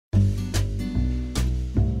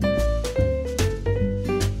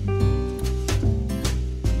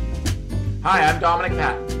Hi, I'm Dominic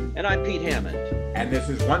Patton. And I'm Pete Hammond. And this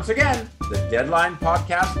is once again the Deadline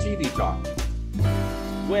Podcast TV Talk.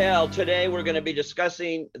 Well, today we're going to be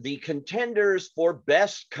discussing the contenders for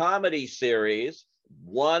Best Comedy Series,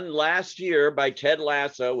 won last year by Ted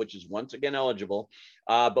Lasso, which is once again eligible.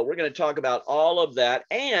 But we're going to talk about all of that.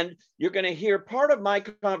 And you're going to hear part of my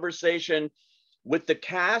conversation with the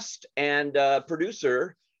cast and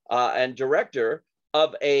producer and director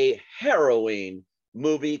of a harrowing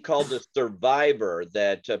movie called The Survivor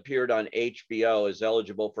that appeared on HBO, is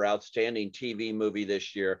eligible for Outstanding TV Movie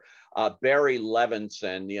this year. Barry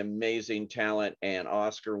Levinson, the amazing talent and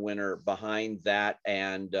Oscar winner behind that.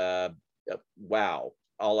 And wow,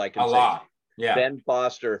 all I can say. Yeah. Ben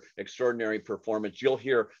Foster, extraordinary performance. You'll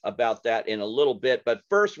hear about that in a little bit. But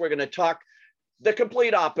first, we're going to talk the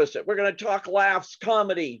complete opposite. We're going to talk laughs,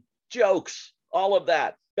 comedy, jokes, all of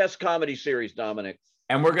that. Best comedy series, Dominic.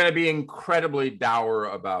 And we're going to be incredibly dour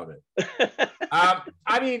about it.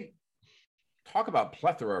 I mean, talk about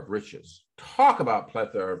plethora of riches.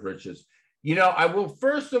 You know, I will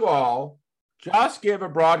first of all just give a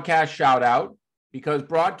broadcast shout out, because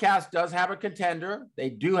broadcast does have a contender. They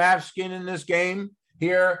do have skin in this game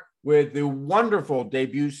here with the wonderful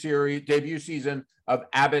debut season of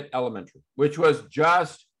Abbott Elementary, which was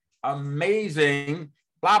just amazing.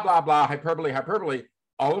 Blah, blah, blah, hyperbole,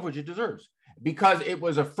 all of which it deserves. Because it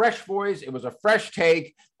was a fresh voice, it was a fresh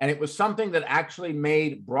take, and it was something that actually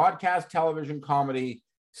made broadcast television comedy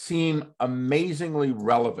seem amazingly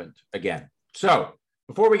relevant again. So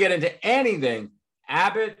before we get into anything,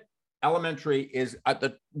 Abbott Elementary is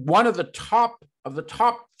at one of the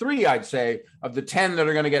top three, I'd say, of the 10 that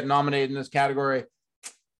are going to get nominated in this category.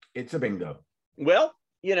 It's a bingo. Well,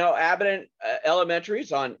 you know, Abbott Elementary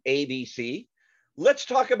is on ABC. Let's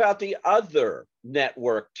talk about the other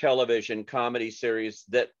network television comedy series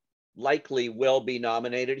that likely will be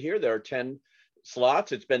nominated here. There are 10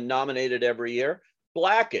 slots. It's been nominated every year.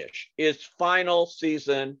 Blackish is final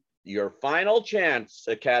season, your final chance,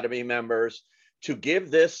 Academy members, to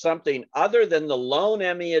give this something other than the lone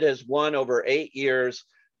Emmy it has won over 8 years,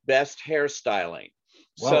 best hairstyling.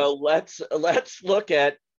 Whoa. So let's look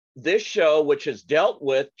at this show, which has dealt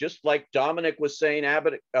with, just like Dominic was saying,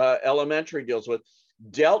 Abbott Elementary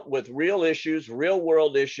dealt with real issues, real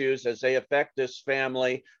world issues as they affect this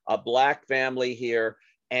family, a Black family here.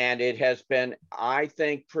 And it has been, I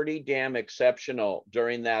think, pretty damn exceptional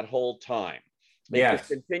during that whole time.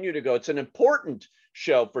 Yes. It continue to go. It's an important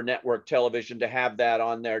show for network television to have that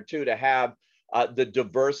on there too, to have the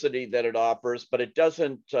diversity that it offers, but it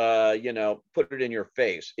doesn't, put it in your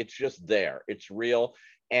face. It's just there. It's real.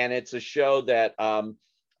 And it's a show that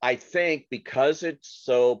I think, because it's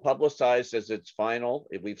so publicized as its final,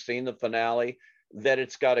 we've seen the finale, that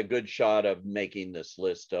it's got a good shot of making this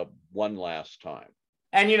list one last time.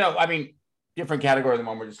 And, you know, I mean, different category than the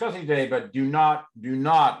one we're discussing today, but do not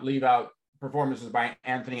leave out performances by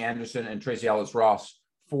Anthony Anderson and Tracee Ellis Ross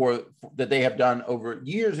that they have done over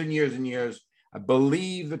years and years and years. I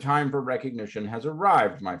believe the time for recognition has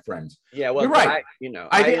arrived, my friends. Yeah, well, you're right.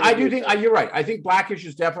 I do think you're right. I think Blackish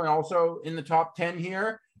is definitely also in the top 10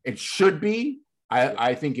 here. It should be.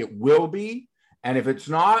 I think it will be. And if it's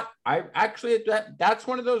not, that's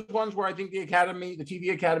one of those ones where I think the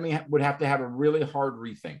TV Academy would have to have a really hard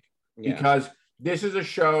rethink, because this is a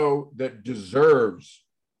show that deserves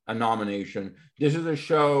a nomination. This is a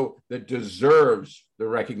show that deserves the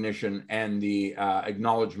recognition and the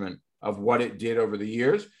acknowledgement of what it did over the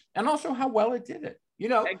years, and also how well it did it. You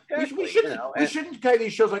know, exactly. we shouldn't say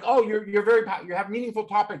these shows like, oh, you have meaningful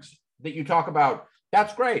topics that you talk about.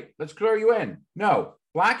 That's great. Let's clear you in. No,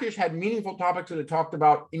 Blackish had meaningful topics that it talked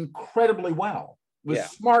about incredibly well, with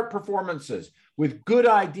smart performances, with good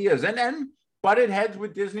ideas, and butted heads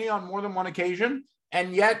with Disney on more than one occasion,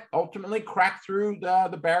 and yet ultimately cracked through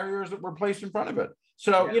the barriers that were placed in front of it.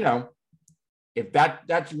 So, you know, if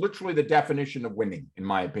that's literally the definition of winning, in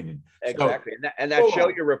my opinion. Exactly. And that show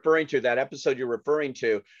you're referring to, that episode you're referring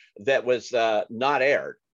to that was not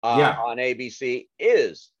aired on ABC,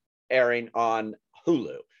 is airing on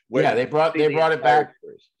Hulu. They brought it back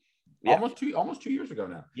almost 2 years ago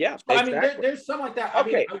now. Yeah, so, exactly. I mean, there's something like that.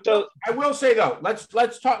 Okay, I will say though, let's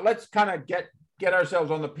talk. Let's kind of get ourselves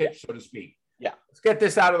on the pitch, so to speak. Yeah, let's get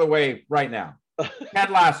this out of the way right now. Ted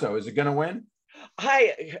Lasso, is it going to win?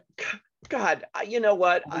 God, you know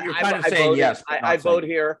what? You're kind of saying yes. I vote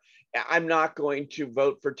here. I'm not going to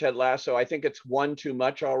vote for Ted Lasso. I think it's won too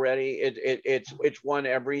much already. It's won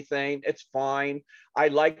everything. It's fine. I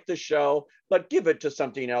like the show, but give it to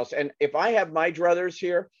something else. And if I have my druthers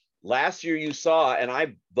here, last year you saw, and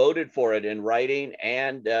I voted for it in writing,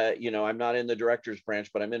 and I'm not in the director's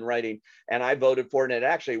branch, but I'm in writing, and I voted for it, and it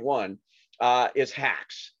actually won. is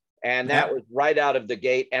Hacks. And that was right out of the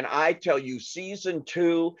gate. And I tell you, season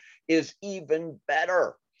 2 is even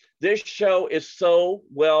better. This show is so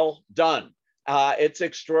well done. It's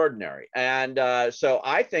extraordinary. And so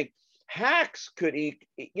I think Hacks could,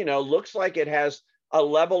 looks like it has a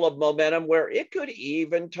level of momentum where it could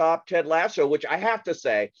even top Ted Lasso, which I have to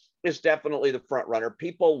say is definitely the front runner.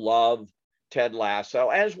 People love Ted Lasso,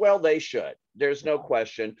 as well they should. There's no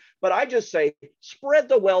question. But I just say spread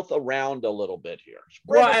the wealth around a little bit here.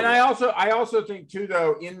 And I also think too,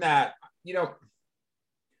 though, in that,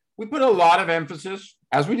 we put a lot of emphasis,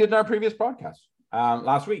 as we did in our previous podcast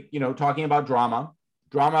last week, talking about drama,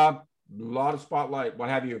 a lot of spotlight, what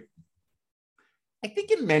have you. I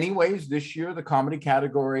think in many ways this year, the comedy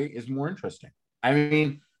category is more interesting. I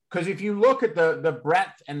mean, because if you look at the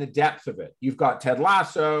breadth and the depth of it, you've got Ted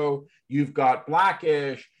Lasso, you've got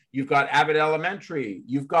Blackish, you've got Abbott Elementary,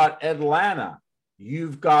 you've got Atlanta,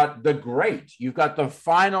 you've got The Great, you've got the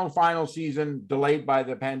final season delayed by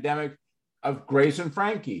the pandemic of Grace and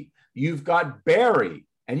Frankie, you've got Barry,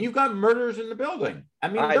 and you've got Murders in the Building. I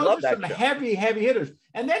mean, those are some heavy hitters.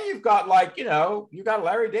 And then you've got you've got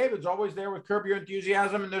Larry David's always there with Curb Your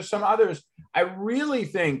Enthusiasm, and there's some others. I really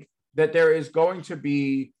think that there's going to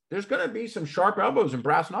be some sharp elbows and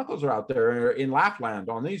brass knuckles are out there in Laughland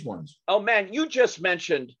on these ones. Oh man, you just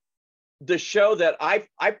mentioned the show that I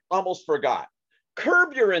almost forgot.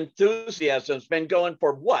 Curb Your Enthusiasm's been going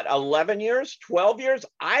for what, 11 years, 12 years?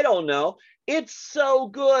 I don't know. It's so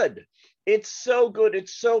good. It's so good.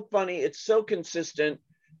 It's so funny. It's so consistent.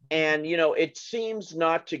 And, it seems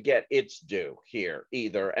not to get its due here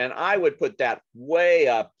either. And I would put that way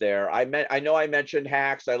up there. I know I mentioned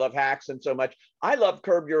Hacks. I love Hacks and so much. I love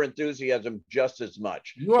Curb Your Enthusiasm just as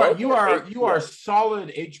much. You are solid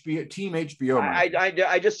HBO team HBO.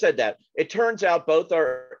 I just said that. It turns out both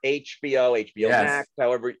are HBO Max,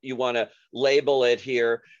 however you want to label it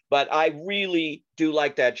here. But I really do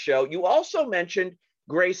like that show. You also mentioned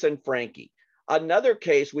Grace and Frankie. Another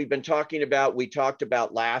case we talked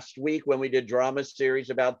about last week when we did drama series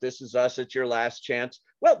about This Is Us, It's Your Last Chance.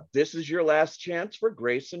 Well, this is your last chance for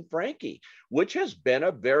Grace and Frankie, which has been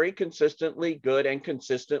a very consistently good and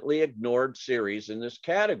consistently ignored series in this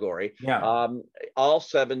category. Yeah. All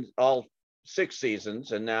 6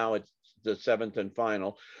 seasons, and now it's the 7th and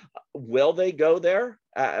final. Will they go there?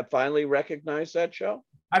 Finally recognize that show?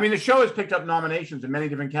 I mean, the show has picked up nominations in many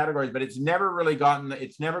different categories, but it's never gotten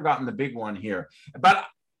the big one here. But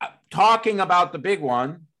talking about the big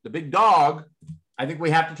one, the big dog, I think we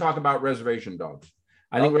have to talk about Reservation Dogs.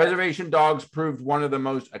 I think Reservation Dogs proved one of the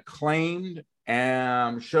most acclaimed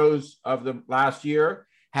shows of the last year.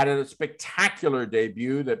 Had a spectacular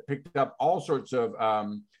debut that picked up all sorts of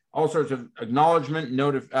acknowledgement,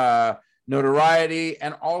 notoriety,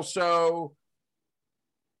 and also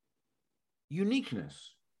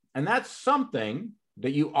uniqueness. And that's something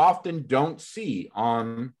that you often don't see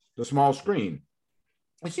on the small screen.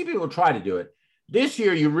 I see people try to do it. This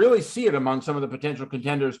year, you really see it among some of the potential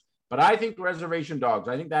contenders. But I think Reservation Dogs,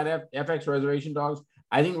 FX Reservation Dogs,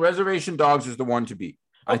 I think Reservation Dogs is the one to beat.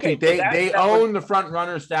 I think they own the front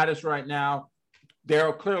runner status right now. They're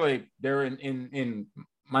in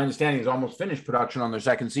my understanding is almost finished production on their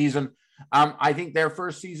second season. I think their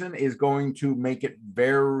first season is going to make it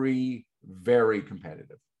very, very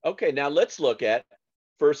competitive. Okay, now let's look at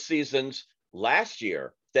first seasons last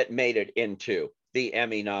year that made it into the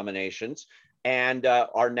Emmy nominations and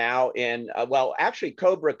are now in, actually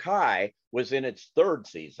Cobra Kai was in its 3rd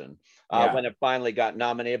season when it finally got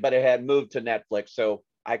nominated, but it had moved to Netflix. So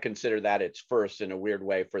I consider that its first in a weird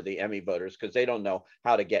way for the Emmy voters because they don't know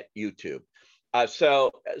how to get YouTube.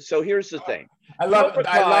 So here's the thing. I love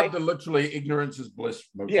the literally ignorance is bliss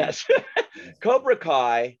motif. Yes. Cobra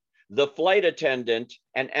Kai, The Flight Attendant,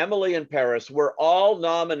 and Emily in Paris were all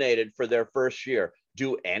nominated for their first year.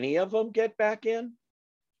 Do any of them get back in?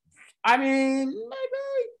 I mean,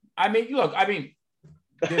 maybe. I mean, look,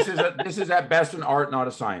 this is at best an art, not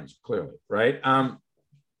a science, clearly, right?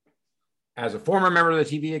 As a former member of the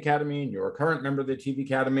TV Academy and you're a current member of the TV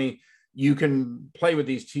Academy, you can play with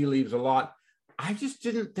these tea leaves a lot. I just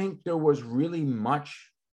didn't think there was really much.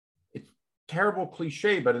 Terrible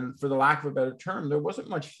cliche, but for the lack of a better term, there wasn't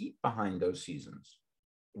much heat behind those seasons.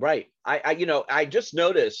 Right. I just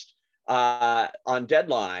noticed on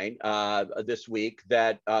Deadline this week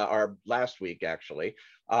or last week actually,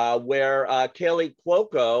 where Kaley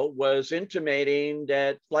Cuoco was intimating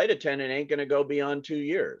that Flight Attendant ain't going to go beyond 2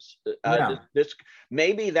 years.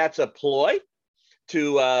 Maybe that's a ploy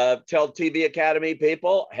to tell TV Academy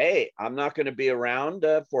people, hey, I'm not going to be around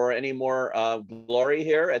for any more glory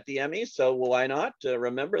here at the Emmys, so why not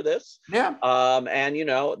remember this? Yeah. And, you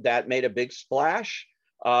know, that made a big splash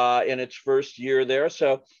in its first year there.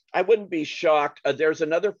 So I wouldn't be shocked. There's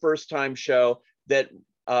another first-time show that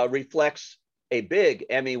reflects a big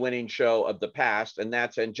Emmy-winning show of the past, and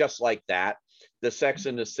that's And Just Like That, the Sex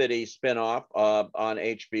and the City spinoff on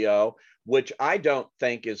HBO, which I don't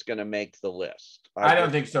think is going to make the list. I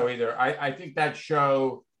don't think so either. I think that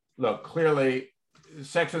show, look, clearly,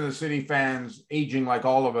 Sex and the City fans, aging like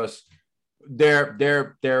all of us, they're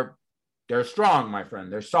strong, my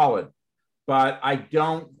friend. They're solid. But I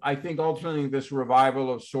think ultimately this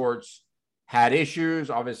revival of sorts had issues.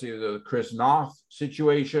 Obviously, the Chris Noth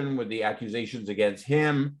situation with the accusations against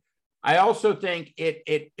him. I also think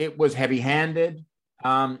it was heavy-handed.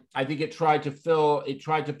 I think it tried to deal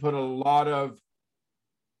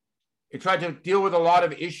with a lot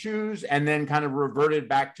of issues and then kind of reverted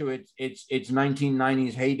back to its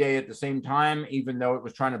 1990s heyday at the same time, even though it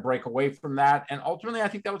was trying to break away from that. And ultimately, I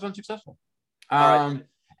think that was unsuccessful.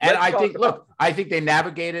 And I think they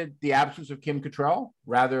navigated the absence of Kim Cattrall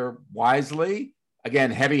rather wisely. Again,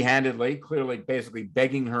 heavy-handedly, clearly, basically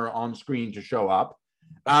begging her on screen to show up.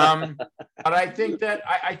 But I think that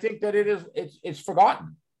it's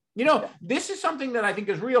forgotten. You know, this is something that I think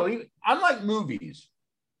is real. Unlike movies,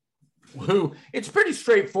 it's pretty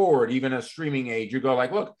straightforward, even a streaming age. You go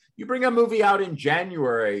like, look, you bring a movie out in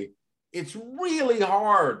January, it's really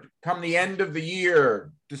hard come the end of the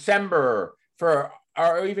year, December,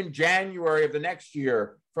 or even January of the next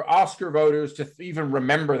year, for Oscar voters to even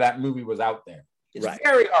remember that movie was out there. It's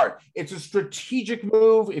very hard. It's a strategic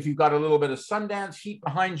move. If you've got a little bit of Sundance heat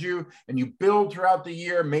behind you and you build throughout the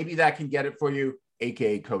year, maybe that can get it for you,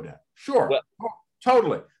 AKA Coda. Sure,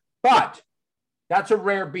 totally. But that's a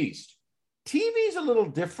rare beast. TV is a little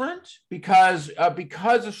different because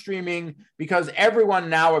of streaming, because everyone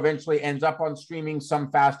now eventually ends up on streaming,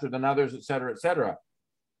 some faster than others, et cetera, et cetera.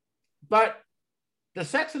 But the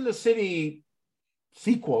Sex and the City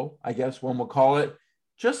sequel, I guess one will call it,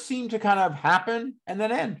 just seemed to kind of happen and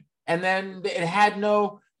then end. And then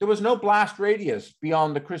there was no blast radius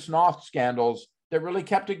beyond the Chris Noth scandals that really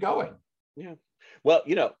kept it going. Yeah. Well,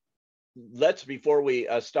 you know, let's, before we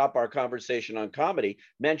stop our conversation on comedy,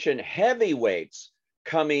 mention heavyweights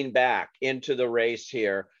coming back into the race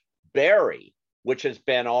here. Barry, which has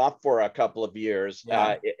been off for a couple of years,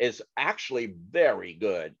 is actually very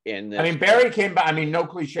good in this. I mean, Barry came back. I mean, no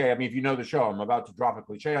cliche. I mean, if you know the show, I'm about to drop a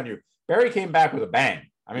cliche on you. Barry came back with a bang.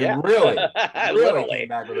 I mean, really came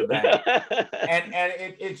back with a bang. And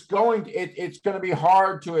it's going to be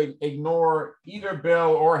hard to ignore either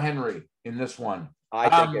Bill or Henry in this one.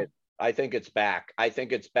 I think it's back. I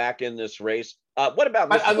think it's back in this race. What about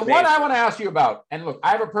the one I want to ask you about? And look,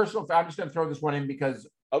 I have a personal. I'm just going to throw this one in because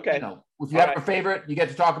you know, if you have a favorite, you get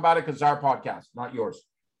to talk about it because it's our podcast, not yours.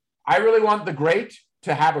 I really want The Great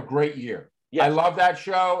to have a great year. Yes. I love that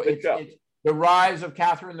show. It's the rise of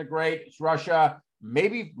Catherine the Great. It's Russia.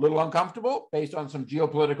 Maybe a little uncomfortable based on some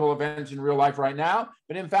geopolitical events in real life right now,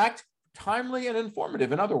 but in fact, timely and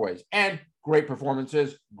informative in other ways. And great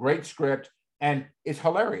performances, great script, and it's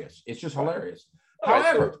hilarious. It's just hilarious.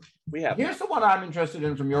 However, here's the one I'm interested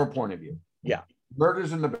in from your point of view. Yeah.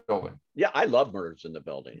 Murders in the Building. Yeah, I love Murders in the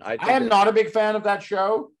Building. I am not a big fan of that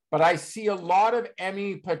show, but I see a lot of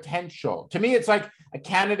Emmy potential. To me, it's like a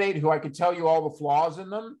candidate who I could tell you all the flaws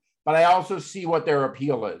in them, but I also see what their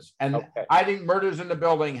appeal is. And I think Murders in the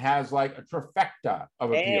Building has like a trifecta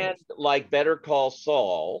of appeal. And like Better Call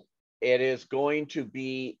Saul, it is going to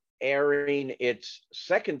be airing its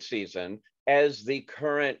second season as the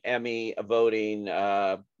current Emmy voting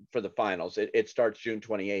for the finals. It starts June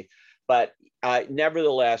 28th. But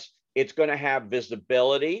nevertheless, it's going to have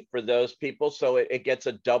visibility for those people. So it gets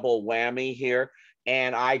a double whammy here.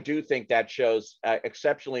 And I do think that shows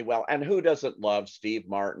exceptionally well. And who doesn't love Steve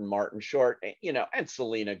Martin, Martin Short, you know, and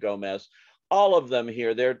Selena Gomez? All of them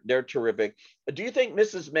here, they're terrific. Do you think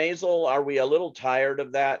Mrs. Maisel, are we a little tired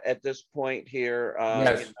of that at this point here?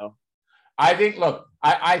 Yes. You know? I think, look,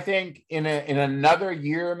 I think in another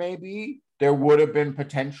year, maybe there would have been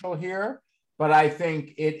potential here, but I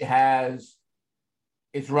think it's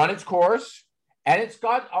run its course. And it's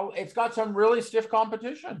got some really stiff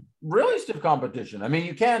competition. I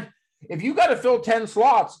mean, if you got to fill 10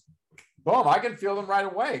 slots, boom, I can fill them right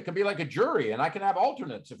away. It could be like a jury and I can have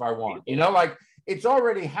alternates if I want, you know, like it's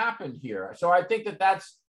already happened here. So I think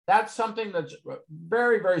that's something that's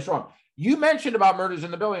very, very strong. You mentioned about Murders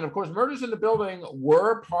in the Building. Of course, Murders in the Building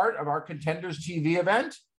were part of our Contenders TV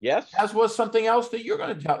event. Yes. As was something else that you're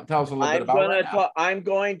going to tell us a little bit about. I'm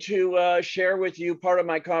going to share with you part of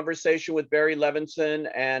my conversation with Barry Levinson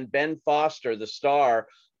and Ben Foster, the star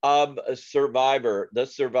of Survivor,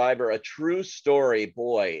 a true story,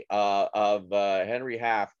 boy, of Harry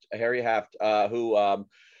Haft, who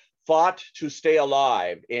fought to stay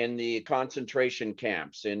alive in the concentration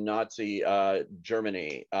camps in Nazi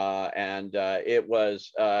Germany, and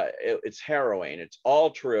it's harrowing. It's all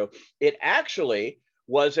true. It actually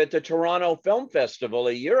was at the Toronto Film Festival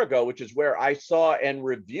a year ago, which is where I saw and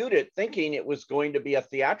reviewed it, thinking it was going to be a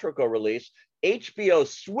theatrical release. HBO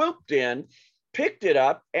swooped in, picked it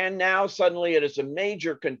up, and now suddenly it is a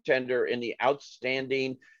major contender in the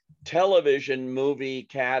outstanding television movie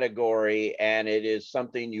category, and it is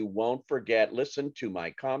something you won't forget. Listen to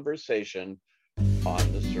my conversation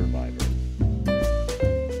on The Survivor.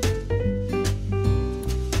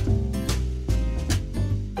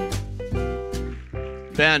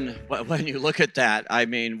 Ben, when you look at that, I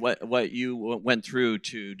mean, what you went through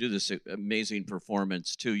to do this amazing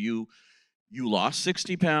performance, too. You lost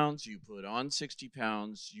 60 pounds, you put on 60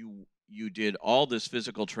 pounds, you did all this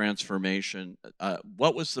physical transformation.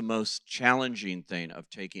 What was the most challenging thing of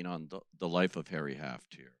taking on the life of Harry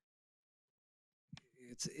Haft here?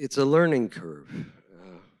 It's a learning curve.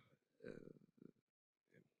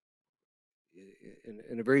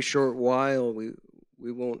 In a very short while, we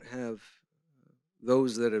won't have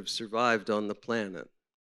those that have survived on the planet,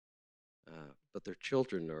 but their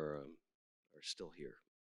children are still here,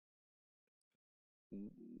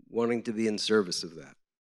 wanting to be in service of that.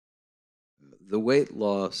 The weight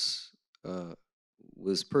loss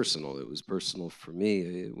was personal. It was personal for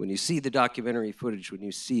me. When you see the documentary footage, when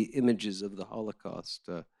you see images of the Holocaust,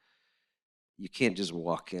 you can't just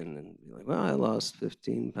walk in and be like, well, I lost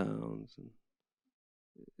 15 pounds. And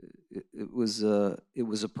it was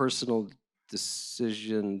a personal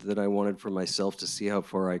decision that I wanted for myself to see how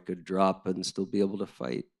far I could drop and still be able to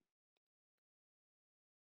fight.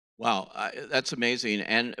 Wow, that's amazing.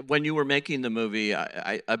 And when you were making the movie,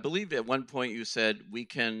 I believe at one point you said, we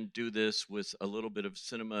can do this with a little bit of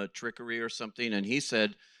cinema trickery or something. And he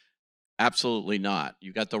said, absolutely not.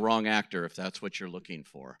 You got the wrong actor if that's what you're looking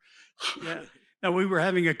for. Yeah. Now, we were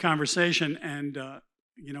having a conversation and,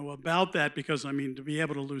 about that, because, I mean, to be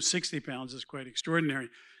able to lose 60 pounds is quite extraordinary.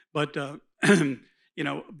 But,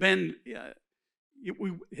 Ben,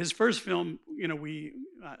 his first film,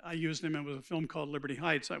 I used him. It was a film called Liberty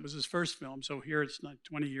Heights. That was his first film. So here it's not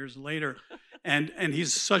 20 years later, and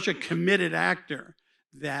he's such a committed actor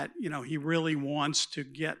that he really wants to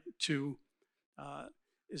get to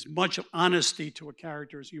as much honesty to a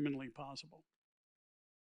character as humanly possible.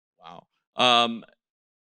 Wow.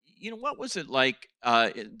 What was it like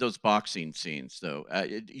those boxing scenes, though?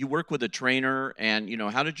 You work with a trainer, and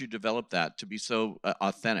how did you develop that to be so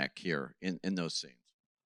authentic here in those scenes?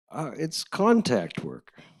 It's contact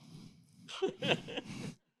work. The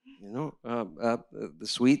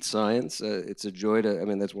sweet science. It's a joy to. I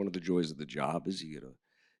mean, that's one of the joys of the job, is you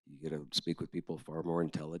get to speak with people far more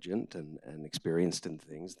intelligent and experienced in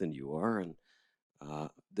things than you are, and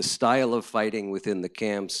the style of fighting within the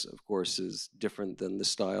camps, of course, is different than the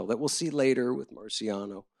style that we'll see later with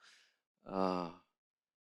Marciano.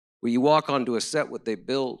 When you walk onto a set, what they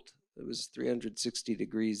built, it was 360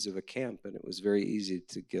 degrees of a camp, and it was very easy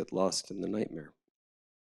to get lost in the nightmare.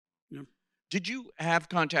 Yeah. Did you have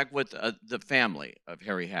contact with the family of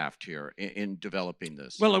Harry Haft here in developing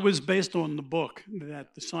this? Well, it was based on the book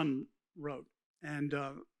that the son wrote. And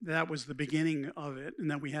that was the beginning of it. And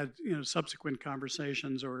then we had, subsequent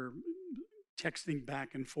conversations or texting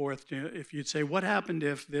back and forth. If you'd say, what happened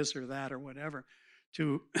if this or that or whatever,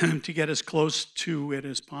 to to get as close to it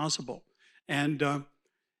as possible. And,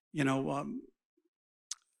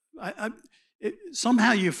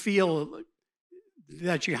 somehow you feel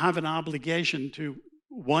that you have an obligation to,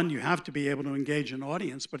 one, you have to be able to engage an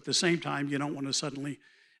audience, but at the same time, you don't want to suddenly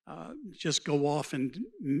just go off and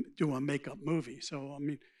do a makeup movie. So, I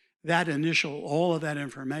mean, all of that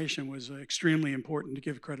information was extremely important to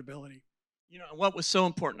give credibility. What was so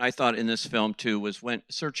important, I thought, in this film, too, was when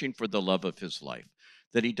searching for the love of his life,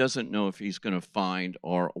 that he doesn't know if he's going to find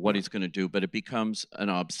or what he's going to do, but it becomes an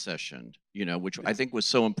obsession, which I think was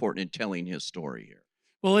so important in telling his story here.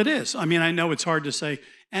 Well, it is. I mean, I know it's hard to say.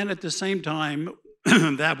 And at the same time,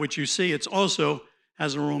 that which you see, it's also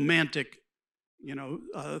has a romantic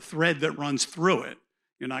thread that runs through it.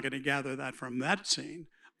 You're not going to gather that from that scene,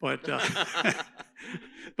 but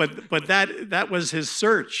but that was his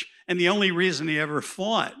search, and the only reason he ever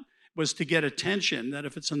fought was to get attention. That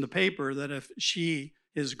if it's in the paper, that if she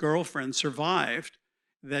his girlfriend survived,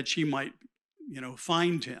 that she might,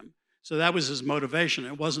 find him. So that was his motivation.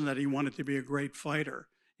 It wasn't that he wanted to be a great fighter.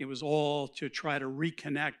 It was all to try to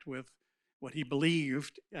reconnect with what he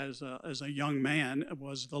believed as a young man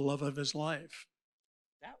was the love of his life.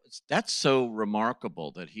 That's so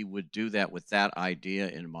remarkable that he would do that with that idea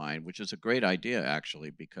in mind, which is a great idea actually,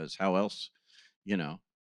 because how else, Yeah.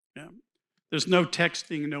 There's no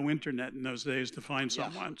texting, no internet in those days to find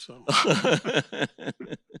someone. So.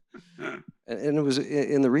 And it was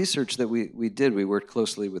in the research that we did, we worked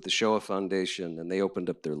closely with the Shoah Foundation, and they opened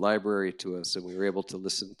up their library to us, and we were able to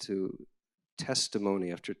listen to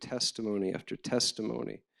testimony after testimony after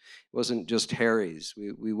testimony. It wasn't just Harry's.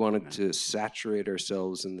 We wanted to saturate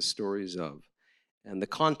ourselves in the stories of. And the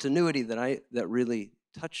continuity that really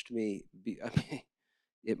touched me,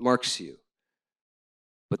 it marks you.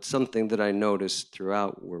 But something that I noticed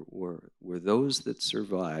throughout were those that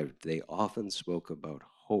survived, they often spoke about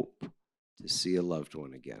hope to see a loved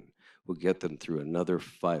one again. Will get them through another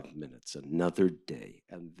 5 minutes, another day.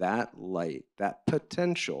 And that light, that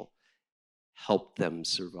potential, helped them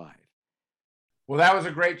survive. Well, that was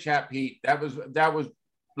a great chat, Pete. That was,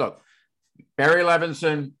 look, Barry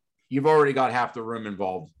Levinson, you've already got half the room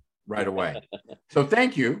involved right away. So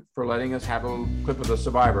thank you for letting us have a little clip of the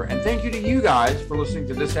survivor. And thank you to you guys for listening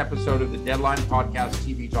to this episode of the Deadline Podcast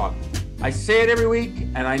TV Talk. I say it every week,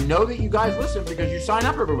 and I know that you guys listen because you sign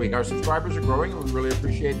up every week. Our subscribers are growing, and we really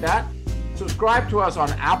appreciate that. Subscribe to us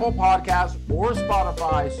on Apple Podcasts or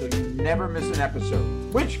Spotify so you never miss an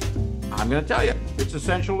episode, which I'm going to tell you, it's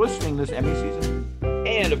essential listening this Emmy season.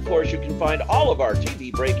 And of course, you can find all of our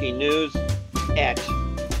TV breaking news at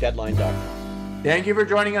deadline.com. Thank you for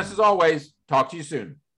joining us as always. Talk to you soon.